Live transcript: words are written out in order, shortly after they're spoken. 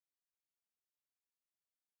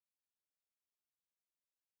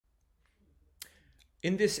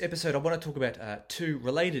In this episode, I want to talk about two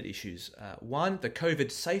related issues. One, the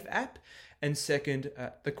COVID Safe app, and second,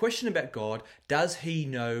 the question about God, does he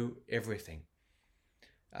know everything?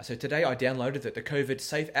 So today I downloaded the COVID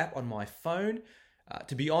Safe app on my phone.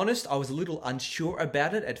 To be honest, I was a little unsure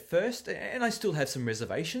about it at first, and I still have some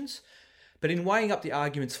reservations. But in weighing up the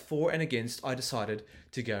arguments for and against, I decided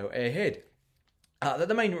to go ahead.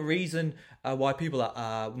 The main reason why people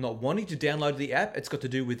are not wanting to download the app, it's got to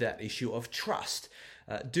do with that issue of trust.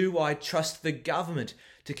 Do I trust the government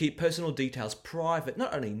to keep personal details private,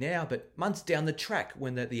 not only now, but months down the track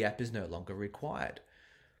when the app is no longer required?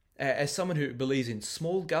 As someone who believes in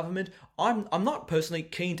small government, I'm not personally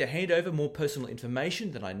keen to hand over more personal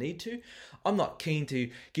information than I need to. I'm not keen to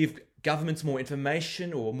give governments more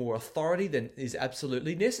information or more authority than is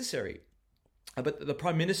absolutely necessary. But the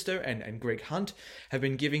Prime Minister and Greg Hunt have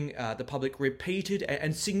been giving the public repeated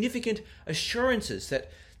and significant assurances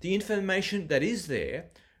that the information that is there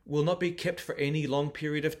will not be kept for any long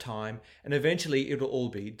period of time, and eventually it will all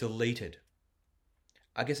be deleted.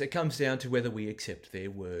 I guess it comes down to whether we accept their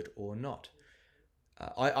word or not.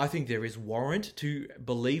 I think there is warrant to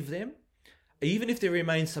believe them, even if there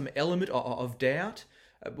remains some element of doubt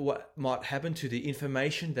what might happen to the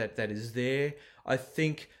information that is there. I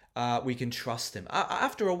think we can trust them.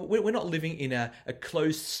 After all, we're not living in a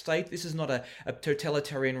closed state. This is not a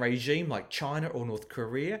totalitarian regime like China or North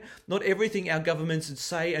Korea. Not everything our governments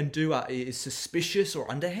say and do is suspicious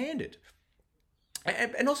or underhanded.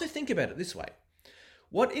 And also think about it this way.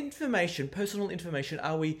 What information, personal information,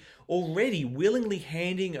 are we already willingly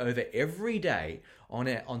handing over every day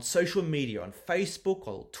on social media, on Facebook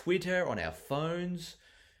or Twitter, on our phones?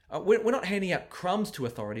 We're not handing out crumbs to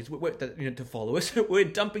authorities to follow us. We're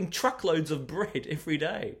dumping truckloads of bread every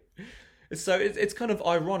day. So it's kind of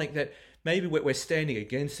ironic that maybe we're standing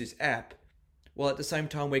against this app, while at the same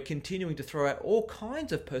time we're continuing to throw out all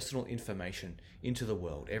kinds of personal information into the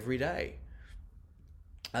world every day.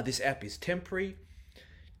 This app is temporary.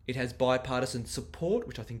 It has bipartisan support,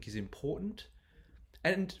 which I think is important.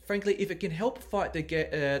 And frankly, if it can help fight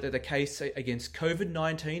the case against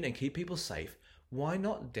COVID-19 and keep people safe, why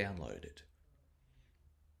not download it?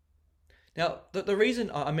 Now, the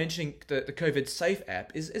reason I'm mentioning the COVID Safe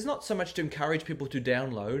app is not so much to encourage people to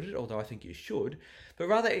download it, although I think you should, but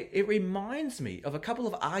rather it reminds me of a couple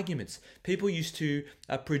of arguments people used to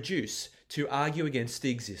produce to argue against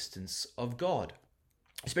the existence of God,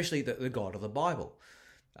 especially the God of the Bible.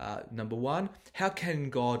 Number one, how can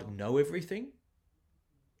God know everything?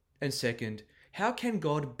 And second, how can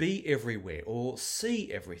God be everywhere or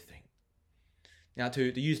see everything? Now,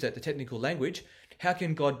 to use the technical language, how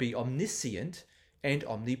can God be omniscient and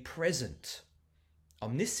omnipresent?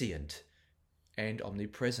 Omniscient and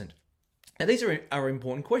omnipresent. Now, these are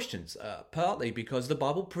important questions, partly because the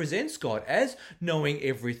Bible presents God as knowing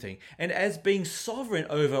everything and as being sovereign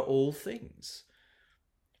over all things.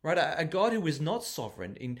 Right? A God who is not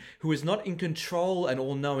sovereign, who is not in control and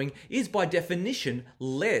all-knowing, is by definition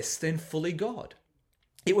less than fully God.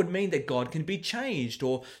 It would mean that God can be changed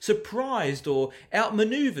or surprised or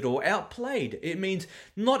outmaneuvered or outplayed. It means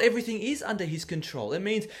not everything is under his control. It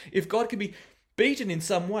means if God can be beaten in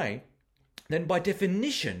some way, then by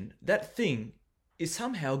definition, that thing is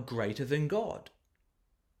somehow greater than God.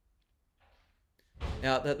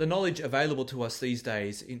 Now, the knowledge available to us these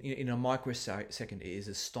days in a microsecond is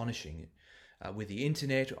astonishing. With the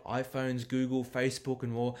internet, iPhones, Google, Facebook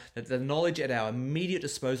and more, that the knowledge at our immediate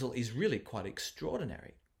disposal is really quite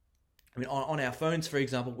extraordinary. I mean, on our phones, for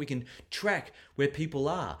example, we can track where people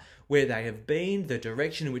are, where they have been, the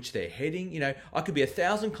direction in which they're heading. I could be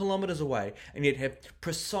 1,000 kilometers away and yet have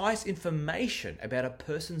precise information about a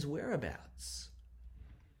person's whereabouts.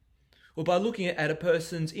 Or by looking at a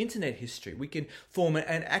person's internet history, we can form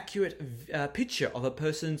an accurate picture of a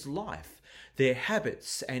person's life, their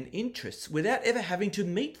habits and interests, without ever having to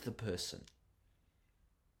meet the person.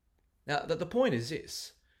 Now, the point is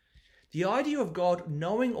this. The idea of God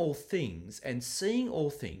knowing all things and seeing all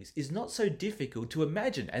things is not so difficult to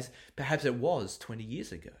imagine as perhaps it was 20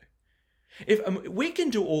 years ago. If we can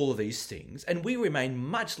do all of these things and we remain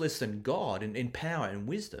much less than God in power and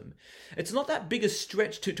wisdom, it's not that big a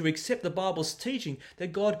stretch to accept the Bible's teaching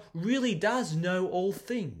that God really does know all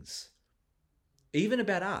things, even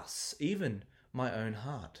about us, even my own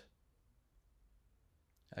heart.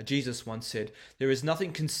 Jesus once said, "There is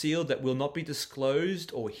nothing concealed that will not be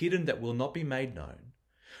disclosed or hidden that will not be made known.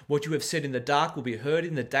 What you have said in the dark will be heard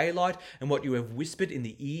in the daylight, and what you have whispered in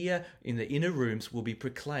the ear in the inner rooms will be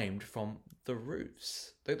proclaimed from the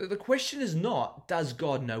roofs." The question is not, does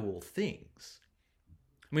God know all things?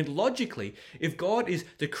 I mean, logically, if God is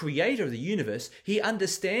the creator of the universe, he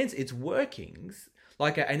understands its workings.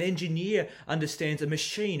 Like an engineer understands a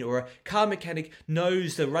machine, or a car mechanic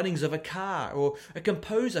knows the runnings of a car, or a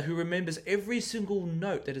composer who remembers every single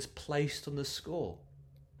note that is placed on the score.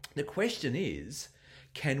 The question is,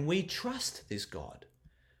 can we trust this God?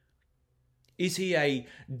 Is he a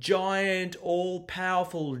giant,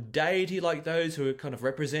 all-powerful deity like those who are kind of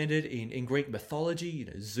represented in Greek mythology,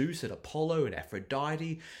 Zeus and Apollo and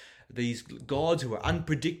Aphrodite, these gods who are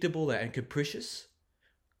unpredictable and capricious?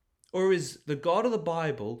 Or is the God of the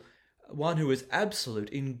Bible one who is absolute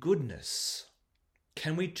in goodness?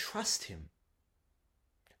 Can we trust him?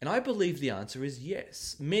 And I believe the answer is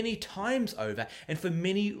yes, many times over and for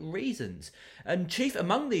many reasons. And chief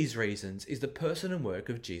among these reasons is the person and work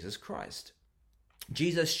of Jesus Christ.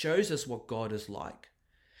 Jesus shows us what God is like.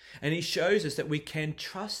 And he shows us that we can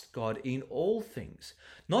trust God in all things,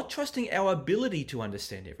 not trusting our ability to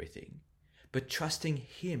understand everything, but trusting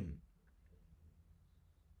him.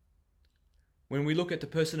 When we look at the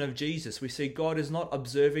person of Jesus, we see God is not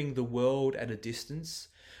observing the world at a distance,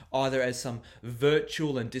 either as some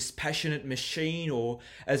virtual and dispassionate machine or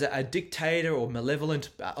as a dictator or malevolent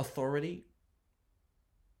authority.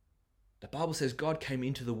 The Bible says God came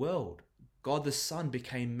into the world. God the Son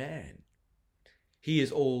became man. He is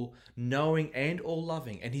all knowing and all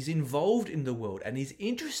loving, and he's involved in the world and he's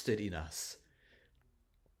interested in us.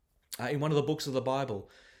 In one of the books of the Bible,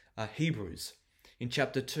 Hebrews, in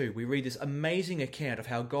chapter 2, we read this amazing account of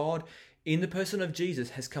how God, in the person of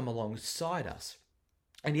Jesus, has come alongside us.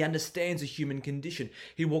 And he understands the human condition.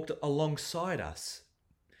 He walked alongside us.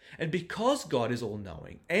 And because God is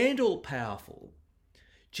all-knowing and all-powerful,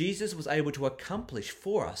 Jesus was able to accomplish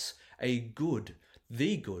for us the good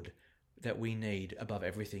that we need above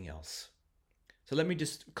everything else. So let me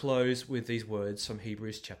just close with these words from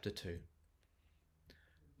Hebrews chapter 2.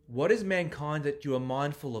 What is mankind that you are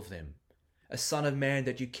mindful of them? A son of man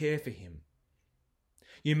that you care for him?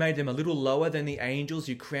 You made them a little lower than the angels.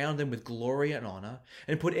 You crowned them with glory and honor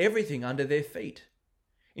and put everything under their feet.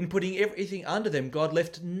 In putting everything under them, God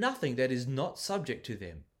left nothing that is not subject to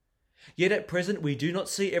them. Yet at present we do not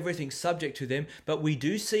see everything subject to them, but we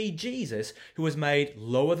do see Jesus, who was made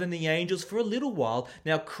lower than the angels for a little while,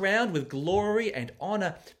 now crowned with glory and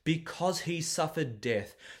honor because he suffered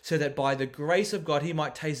death, so that by the grace of God he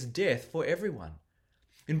might taste death for everyone.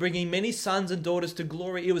 In bringing many sons and daughters to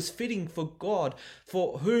glory, it was fitting for God,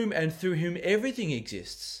 for whom and through whom everything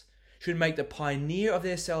exists, should make the pioneer of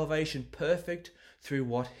their salvation perfect through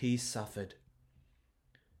what he suffered.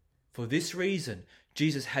 For this reason,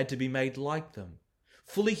 Jesus had to be made like them,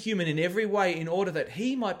 fully human in every way, in order that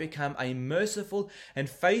he might become a merciful and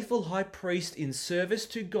faithful high priest in service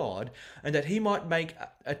to God, and that he might make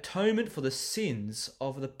atonement for the sins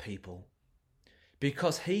of the people.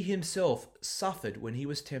 Because he himself suffered when he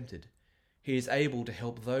was tempted, he is able to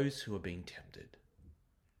help those who are being tempted.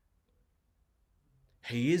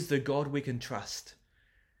 He is the God we can trust.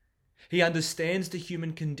 He understands the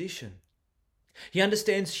human condition. He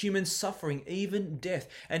understands human suffering, even death,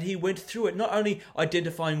 and he went through it, not only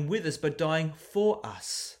identifying with us, but dying for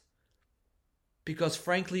us. Because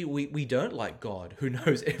frankly, we don't like God, who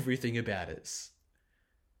knows everything about us.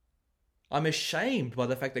 I'm ashamed by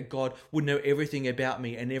the fact that God would know everything about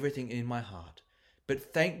me and everything in my heart.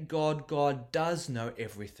 But thank God, God does know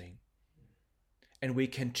everything. And we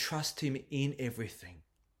can trust him in everything.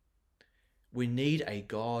 We need a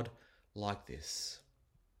God like this.